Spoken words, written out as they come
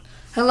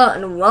Hello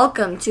and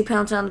welcome to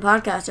Pounce on the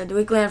Podcast, or the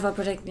weekly NFL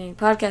predicting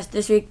podcast.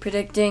 This week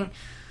predicting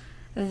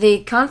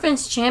the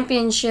conference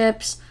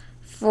championships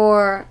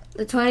for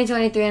the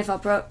 2023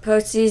 NFL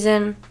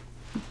Postseason.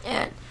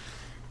 And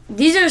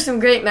these are some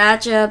great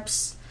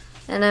matchups,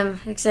 and I'm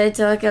excited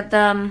to look at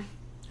them.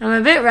 I'm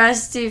a bit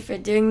rusty for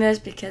doing this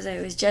because I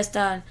was just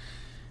on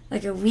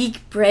like a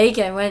week break.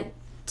 I went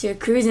to a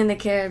cruise in the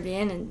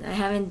Caribbean, and I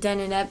haven't done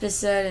an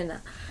episode in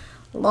a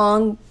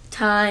long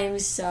time,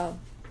 so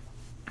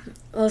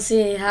we'll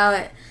see how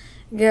it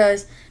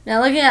goes.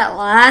 Now, looking at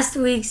last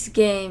week's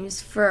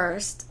games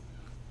first.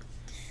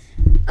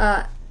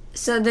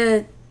 So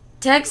the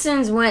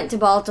Texans went to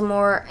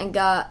Baltimore and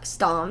got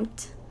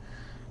stomped.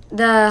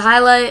 The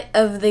highlight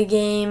of the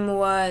game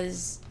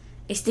was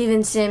a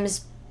Steven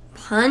Sims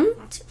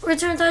punt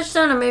return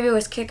touchdown, or maybe it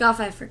was kickoff,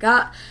 I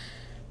forgot.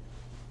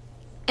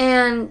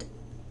 And,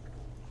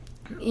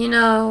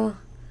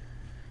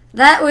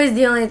 that was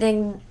the only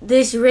thing.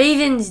 This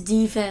Ravens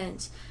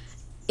defense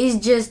is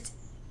just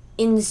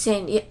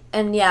insane.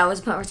 And it was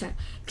a punt return.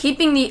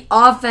 Keeping the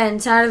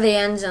offense out of the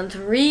end zone.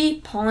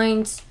 3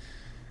 points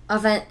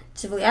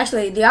offensively.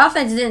 Actually, the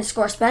offense didn't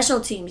score. Special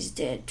teams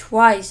did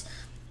twice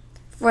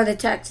for the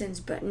Texans,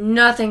 but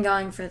nothing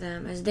going for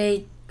them as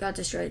they got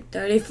destroyed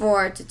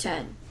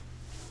 34-10.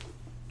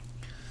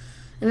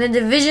 In the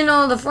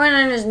divisional, the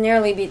 49ers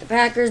nearly beat the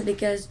Packers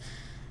because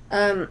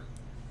they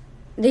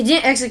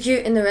didn't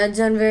execute in the red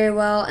zone very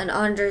well, and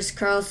Anders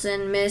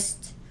Carlson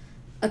missed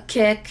a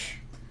kick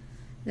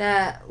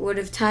that would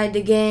have tied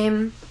the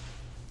game.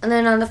 And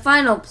then on the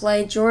final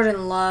play,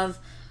 Jordan Love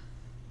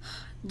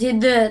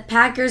did the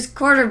Packers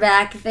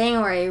quarterback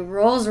thing where he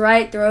rolls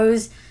right,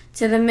 throws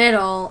to the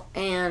middle,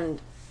 and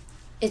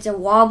it's a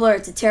wobbler.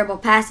 It's a terrible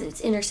pass, and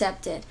it's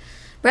intercepted.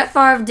 Brett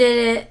Favre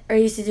did it, or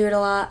used to do it a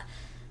lot.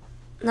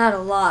 Not a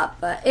lot,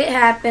 but it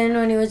happened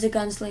when he was a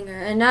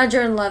gunslinger. And now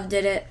Jordan Love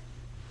did it.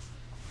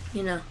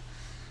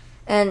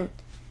 And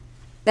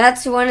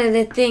that's one of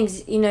the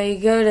things, you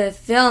go to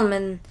film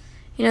and,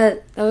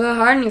 they'll go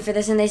hard on you for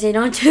this, and they say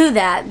don't do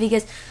that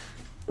because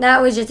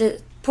that was just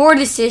a poor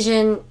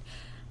decision.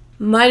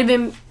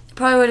 Probably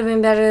would have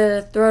been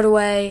better to throw it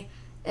away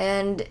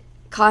and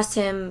cost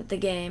him the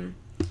game.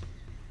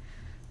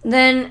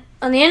 Then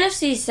on the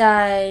NFC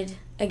side,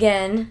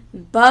 again,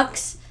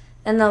 Bucks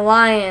and the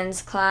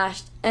Lions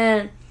clashed,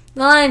 and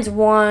the Lions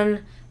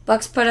won.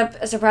 Bucks put up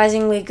a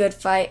surprisingly good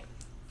fight.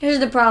 Here's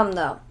the problem,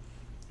 though.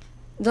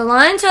 The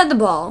Lions had the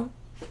ball,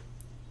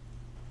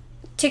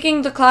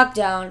 ticking the clock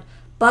down.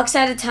 Bucks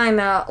had a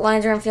timeout.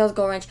 Lions are on field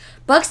goal range.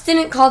 Bucks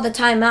didn't call the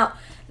timeout.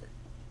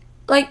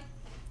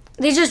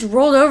 They just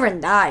rolled over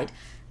and died.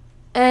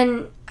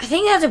 And I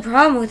think that's a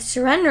problem with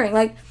surrendering.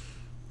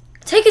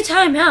 Take a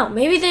timeout.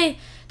 Maybe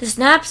the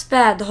snap's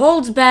bad, the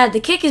hold's bad, the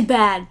kick is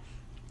bad.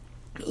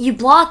 You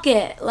block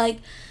it.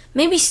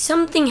 Maybe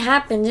something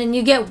happens and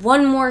you get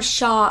one more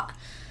shot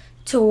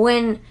to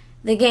win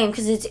the game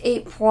because it's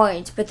 8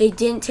 points. But they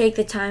didn't take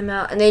the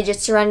timeout and they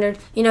just surrendered.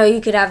 You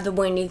could have the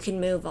win. You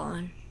can move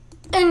on.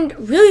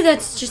 And really,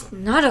 that's just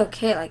not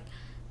okay.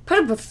 Put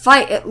up a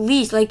fight at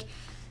least.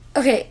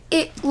 Okay,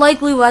 it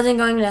likely wasn't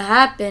going to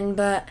happen,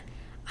 but,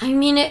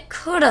 it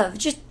could have.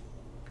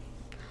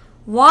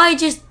 Why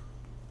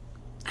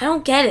I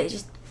don't get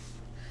it.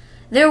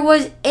 There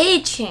was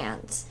a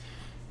chance.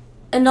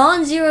 A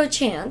non-zero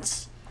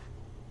chance.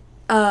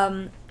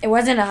 It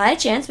wasn't a high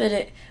chance, but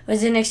it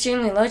was an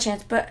extremely low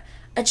chance. But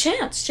a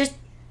chance. It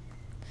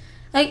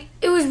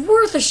was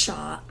worth a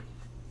shot.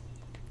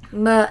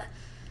 But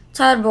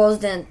Todd Bowles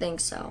didn't think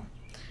so.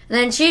 And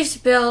then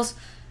Chiefs-Bills.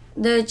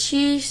 The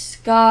Chiefs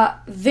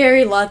got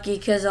very lucky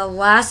because a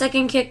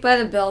last-second kick by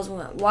the Bills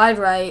went wide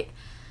right.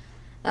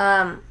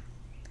 Haven't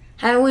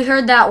we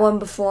heard that one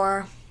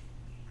before?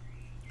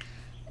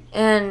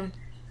 And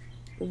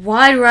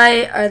wide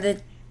right are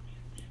the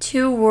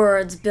 2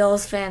 words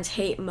Bills fans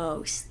hate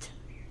most.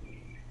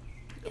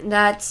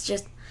 That's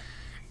just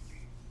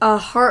a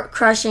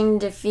heart-crushing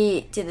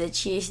defeat to the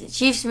Chiefs. The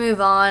Chiefs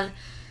move on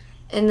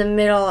in the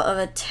middle of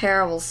a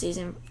terrible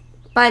season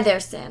by their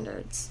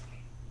standards.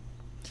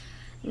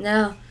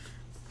 Now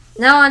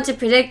on to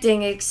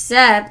predicting,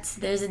 except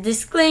there's a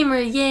disclaimer,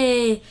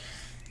 yay!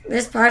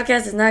 This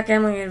podcast is not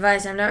gambling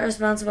advice. I'm not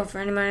responsible for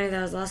any money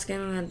that was lost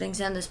gambling on things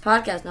on this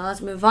podcast. Now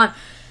let's move on.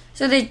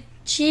 So the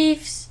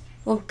Chiefs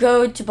will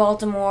go to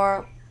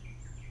Baltimore,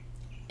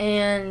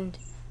 and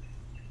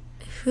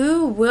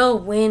who will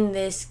win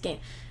this game?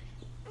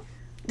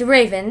 The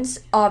Ravens,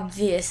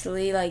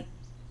 obviously.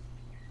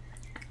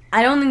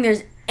 I don't think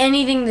there's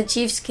anything the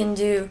Chiefs can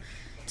do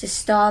to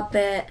stop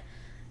it.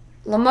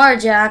 Lamar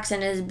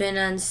Jackson has been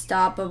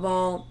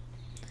unstoppable.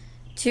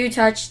 2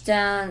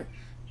 touchdowns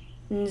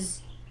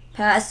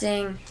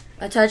passing,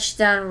 a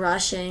touchdown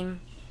rushing.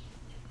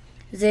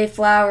 Zay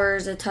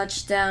Flowers, a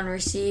touchdown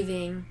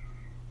receiving.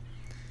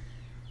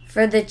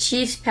 For the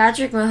Chiefs,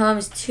 Patrick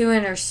Mahomes, 2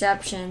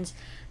 interceptions,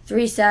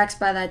 3 sacks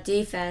by that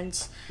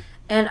defense.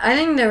 And I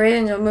think the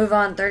Ravens will move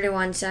on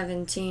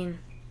 31-17.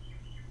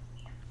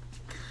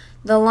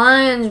 The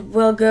Lions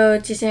will go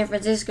to San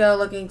Francisco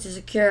looking to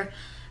secure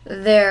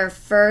their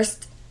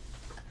first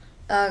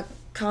their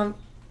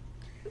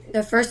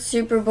first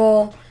Super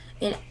Bowl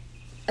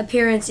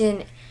appearance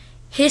in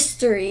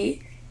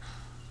history.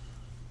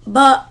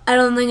 But I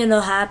don't think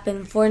it'll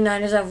happen.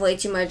 49ers have way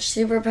too much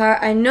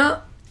superpower. I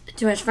know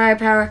too much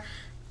firepower.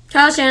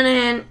 Kyle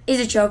Shanahan is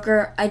a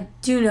choker. I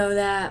do know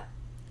that.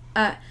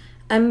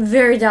 I'm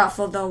very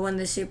doubtful they'll win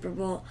the Super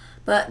Bowl.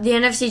 But the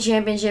NFC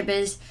Championship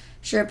is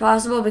sure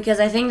possible because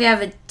I think they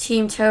have a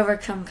team to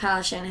overcome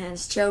Kyle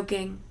Shanahan's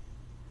choking.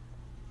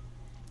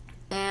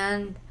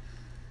 And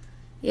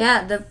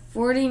yeah, the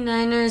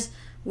 49ers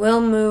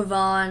will move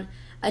on.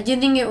 I do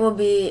think it will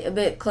be a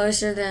bit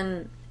closer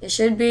than it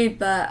should be,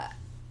 but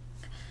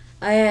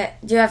I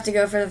do have to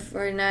go for the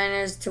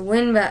 49ers to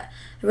win, but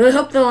I really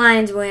hope the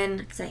Lions win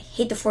because I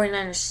hate the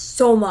 49ers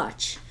so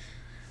much.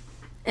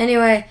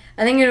 Anyway,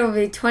 I think it will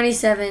be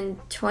 27-24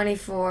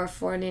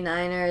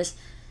 49ers.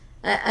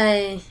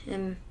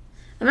 I'm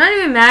not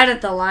even mad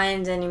at the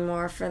Lions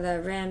anymore for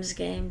the Rams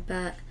game,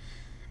 but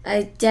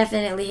I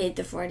definitely hate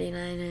the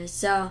 49ers.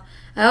 So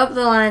I hope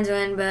the Lions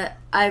win, but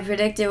I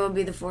predict it will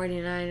be the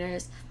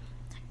 49ers.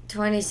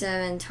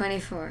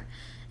 27-24.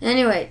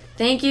 Anyway,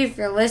 thank you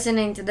for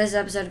listening to this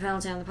episode of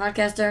Penalty on the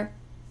Podcaster.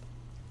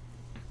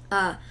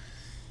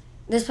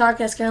 This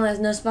podcast currently has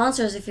no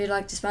sponsors. If you'd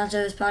like to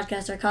sponsor this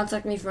podcast or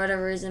contact me for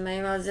whatever reason, my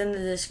email is in the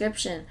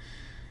description.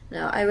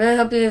 Now, I really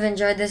hope you've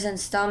enjoyed this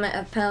installment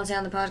of Penalty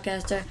on the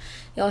Podcaster.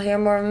 You'll hear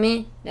more of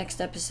me next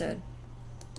episode.